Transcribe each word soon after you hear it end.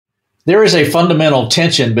There is a fundamental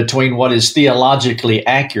tension between what is theologically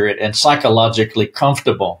accurate and psychologically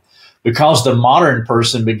comfortable. Because the modern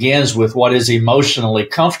person begins with what is emotionally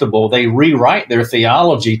comfortable, they rewrite their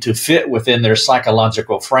theology to fit within their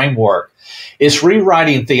psychological framework. It's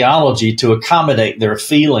rewriting theology to accommodate their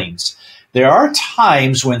feelings. There are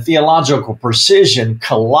times when theological precision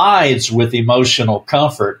collides with emotional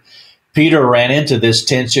comfort. Peter ran into this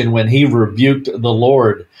tension when he rebuked the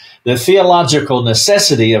Lord. The theological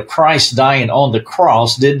necessity of Christ dying on the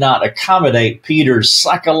cross did not accommodate Peter's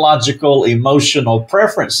psychological, emotional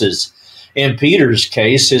preferences. In Peter's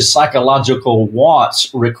case, his psychological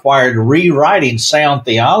wants required rewriting sound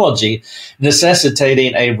theology,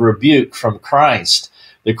 necessitating a rebuke from Christ.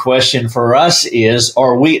 The question for us is,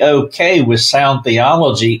 are we okay with sound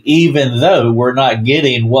theology even though we're not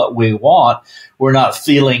getting what we want? We're not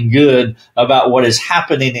feeling good about what is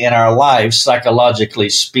happening in our lives, psychologically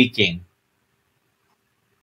speaking.